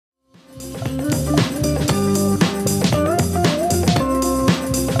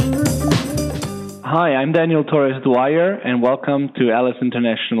Hi, I'm Daniel Torres Dwyer, and welcome to Alice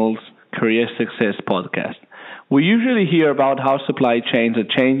International's Career Success Podcast. We usually hear about how supply chains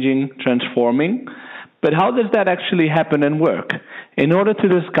are changing, transforming, but how does that actually happen and work? In order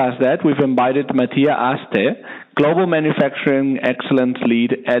to discuss that, we've invited Mattia Aste, Global Manufacturing Excellence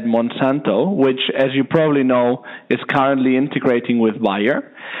Lead at Monsanto, which, as you probably know, is currently integrating with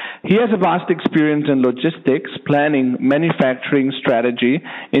Bayer. He has a vast experience in logistics, planning, manufacturing strategy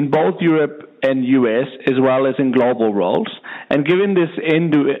in both Europe and US, as well as in global roles. And given this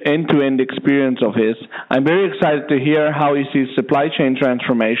end-to-end experience of his, I'm very excited to hear how he sees supply chain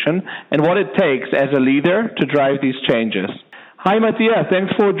transformation and what it takes as a leader to drive these changes. Hi, Mattia.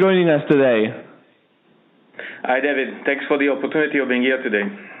 Thanks for joining us today. Hi, David. Thanks for the opportunity of being here today.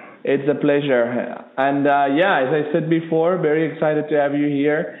 It's a pleasure. And as I said before, very excited to have you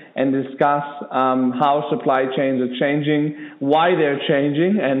here and discuss how supply chains are changing, why they're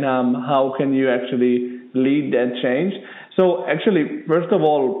changing, and how can you actually lead that change. So actually, first of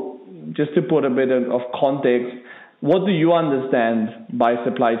all, just to put a bit of context, what do you understand by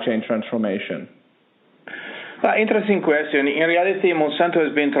supply chain transformation? Interesting question. In reality, Monsanto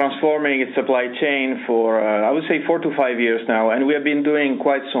has been transforming its supply chain for, I would say, 4 to 5 years now, and we have been doing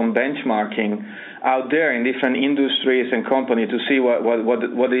quite some benchmarking out there in different industries and companies to see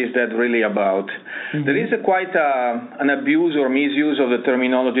what is that really about. Mm-hmm. There is quite an abuse or misuse of the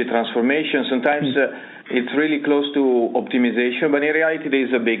terminology transformation. Sometimes it's really close to optimization, but in reality there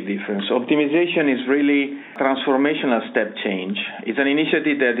is a big difference. Optimization is really transformational step change. It's an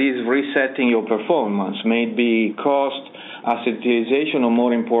initiative that is resetting your performance, maybe cost, asset utilization, or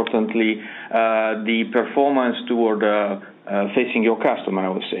more importantly, the performance toward facing your customer, I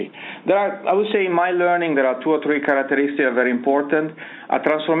would say. I would say in my learning, there are 2 or 3 characteristics that are very important. A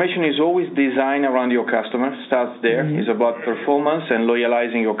transformation is always designed around your customer, starts there. Mm-hmm. It's about performance and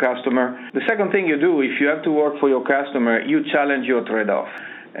loyalizing your customer. The second thing you do, if you have to work for your customer, you challenge your trade-off.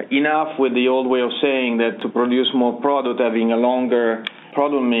 Enough with the old way of saying that to produce more product, having a longer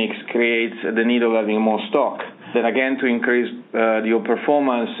product mix creates the need of having more stock. Then again, to increase your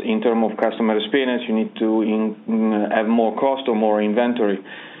performance in terms of customer experience, you need to have more cost or more inventory.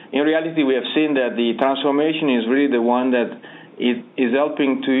 In reality, we have seen that the transformation is really the one that is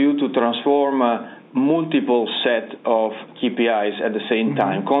helping you to transform multiple set of KPIs at the same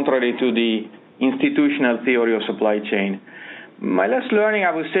time, contrary to the institutional theory of supply chain. My last learning,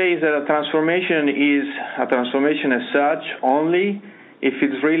 I would say, is that a transformation is a transformation as such only if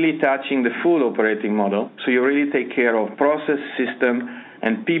it's really touching the full operating model, so you really take care of process, system,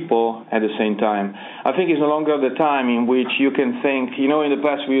 and people at the same time. I think it's no longer the time in which you can think, in the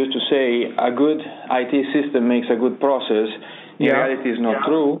past we used to say a good IT system makes a good process. In reality, it's not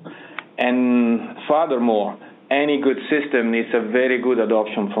true. And furthermore, any good system needs a very good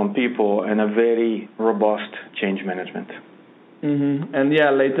adoption from people and a very robust change management. Mm-hmm. And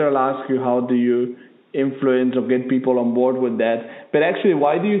later I'll ask you how do you influence or get people on board with that. But actually,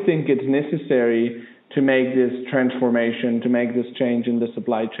 why do you think it's necessary to make this transformation, to make this change in the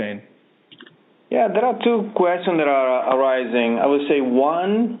supply chain? Yeah, there are 2 questions that are arising. I would say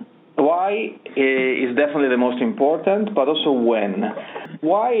one, why is definitely the most important, but also when.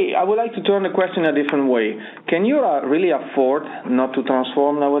 Why? I would like to turn the question a different way. Can you really afford not to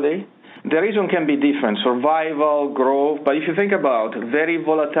transform nowadays? The reason can be different, survival, growth, but if you think about very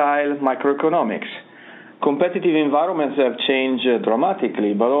volatile macroeconomics, competitive environments have changed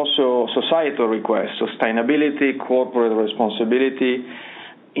dramatically, but also societal requests, sustainability, corporate responsibility.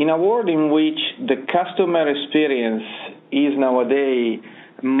 In a world in which the customer experience is nowadays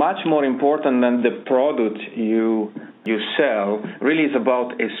much more important than the product you sell, really is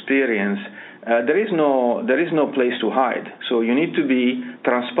about experience. There is no place to hide. So you need to be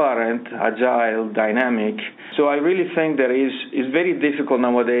transparent, agile, dynamic. So I really think it's very difficult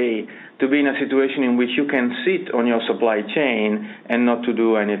nowadays to be in a situation in which you can sit on your supply chain and not to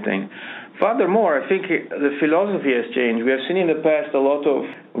do anything. Furthermore, I think the philosophy has changed. We have seen in the past a lot of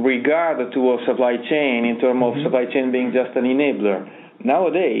regard towards supply chain in terms of supply chain being just an enabler.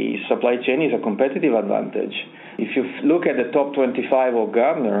 Nowadays, supply chain is a competitive advantage. If you look at the top 25 of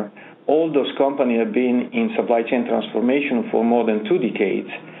Gartner, all those companies have been in supply chain transformation for more than 2 decades,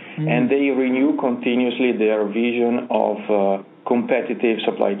 and they renew continuously their vision of competitive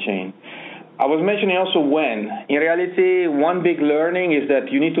supply chain. I was mentioning also when. In reality, one big learning is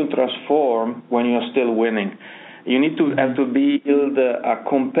that you need to transform when you're still winning. You need to have to build a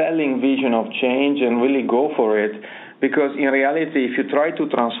compelling vision of change and really go for it, because in reality, if you try to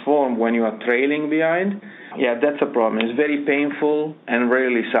transform when you are trailing behind, Yeah, that's a problem. It's very painful and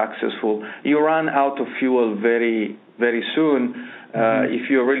rarely successful. You run out of fuel very, very soon if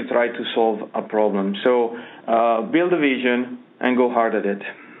you really try to solve a problem. So build a vision and go hard at it.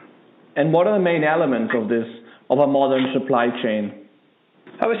 And what are the main elements of a modern supply chain?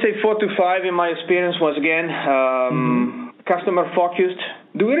 I would say 4 to 5 in my experience was, again, customer focused.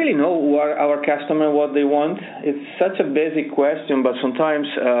 Do we really know what our customer, what they want? It's such a basic question, but sometimes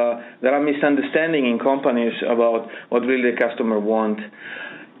there are misunderstandings in companies about what really the customer want.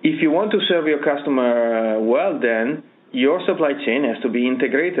 If you want to serve your customer well, then your supply chain has to be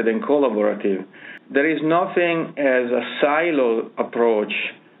integrated and collaborative. There is nothing as a silo approach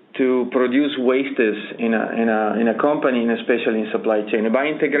to produce wastes in a company, and especially in supply chain. By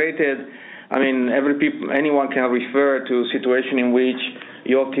integrated, I mean anyone can refer to a situation in which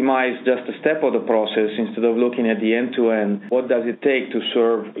you optimize just a step of the process instead of looking at the end-to-end. What does it take to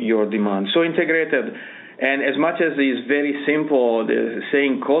serve your demand? So integrated. And as much as it's very simple,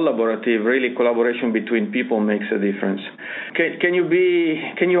 saying collaborative, really collaboration between people makes a difference. Can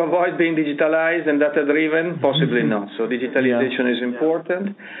you avoid being digitalized and data-driven? Possibly not. So digitalization is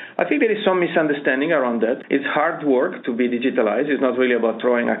important. I think there is some misunderstanding around that. It's hard work to be digitalized. It's not really about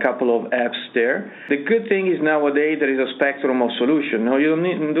throwing a couple of apps there. The good thing is nowadays there is a spectrum of solutions. Now, you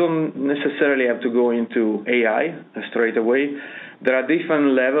don't necessarily have to go into AI straight away. There are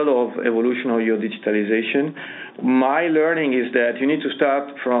different levels of evolution of your digitalization. My learning is that you need to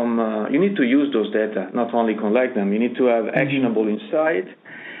start from, you need to use those data, not only collect them. You need to have actionable insight.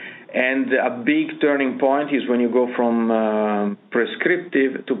 And a big turning point is when you go from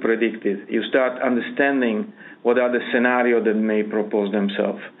prescriptive to predictive. You start understanding what are the scenarios that may propose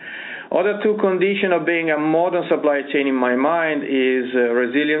themselves. Other two conditions of being a modern supply chain in my mind is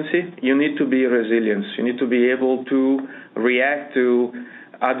resiliency. You need to be resilient. You need to be able to react to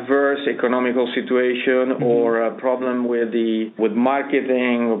adverse economical situation or a problem with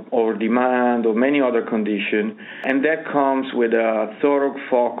marketing or demand or many other conditions. And that comes with a thorough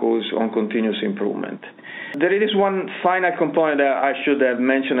focus on continuous improvement. There is one final component that I should have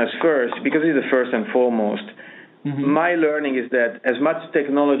mentioned as first, because it's the first and foremost. My learning is that as much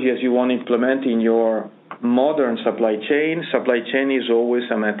technology as you want to implement in your modern supply chain is always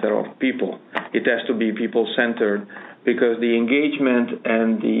a matter of people. It has to be people-centered because the engagement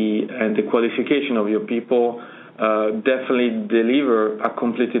and the qualification of your people definitely deliver a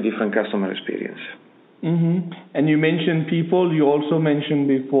completely different customer experience. And you mentioned people. You also mentioned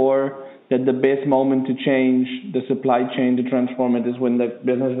before that the best moment to change the supply chain, to transform it, is when the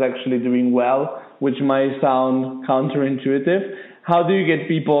business is actually doing well, which might sound counterintuitive. How do you get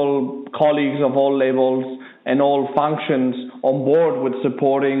people, colleagues of all levels and all functions on board with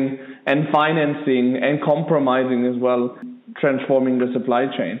supporting and financing and compromising as well, transforming the supply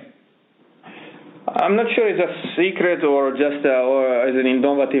chain? I'm not sure it's a secret or just or as an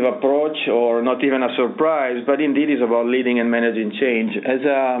innovative approach or not even a surprise, but indeed it's about leading and managing change. As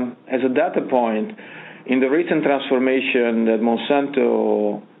a data point, in the recent transformation that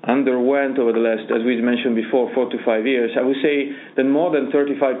Monsanto underwent over the last, as we mentioned before, 4 to 5 years, I would say that more than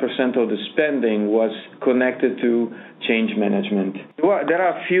 35% of the spending was connected to change management. There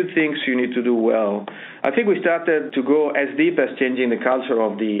are a few things you need to do well. I think we started to go as deep as changing the culture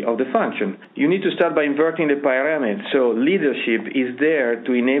of the function. You need to start by inverting the pyramid. So leadership is there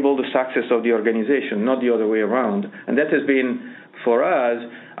to enable the success of the organization, not the other way around. And that has been, for us,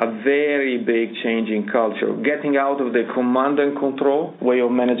 a very big change in culture, getting out of the command and control way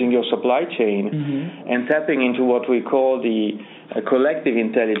of managing your supply chain and tapping into what we call the collective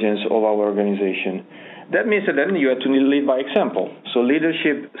intelligence of our organization. That means that then you have to lead by example. So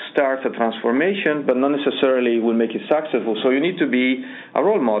leadership starts a transformation, but not necessarily will make it successful. So you need to be a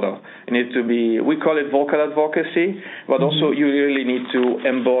role model. You need to be, we call it vocal advocacy, but also you really need to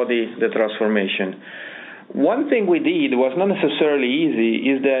embody the transformation. One thing we did was not necessarily easy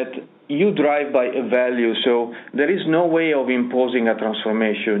is that you drive by a value. So there is no way of imposing a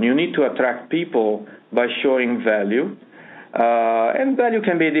transformation. You need to attract people by showing value. And value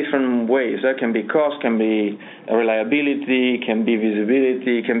can be different ways. That can be cost, can be reliability, can be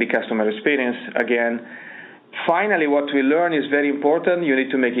visibility, can be customer experience. Again, finally, what we learn is very important. You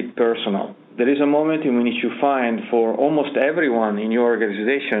need to make it personal. There is a moment in which you find for almost everyone in your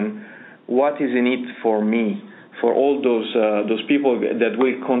organization, what is in it for me, for all those people that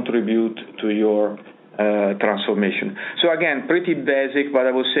will contribute to your transformation. So again, pretty basic, but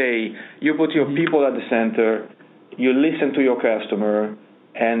I would say you put your people at the center, you listen to your customer,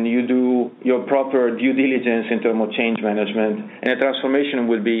 and you do your proper due diligence in terms of change management, and a transformation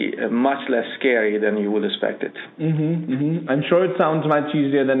will be much less scary than you would expect it. I'm sure it sounds much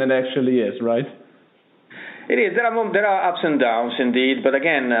easier than it actually is, right? It is. There are ups and downs indeed, but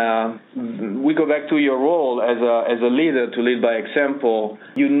again, we go back to your role as a leader to lead by example.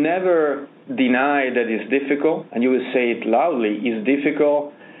 You never deny that it's difficult, and you will say it loudly. It's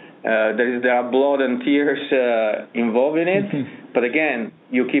difficult. There are blood and tears involved in it, but again,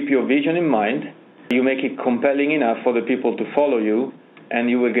 you keep your vision in mind. You make it compelling enough for the people to follow you, and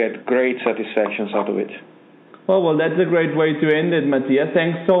you will get great satisfactions out of it. Well, that's a great way to end it, Matthias.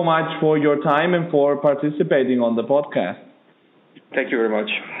 Thanks so much for your time and for participating on the podcast. Thank you very much.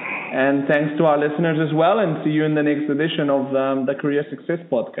 And thanks to our listeners as well, and see you in the next edition of the Career Success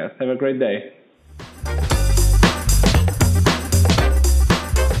Podcast. Have a great day.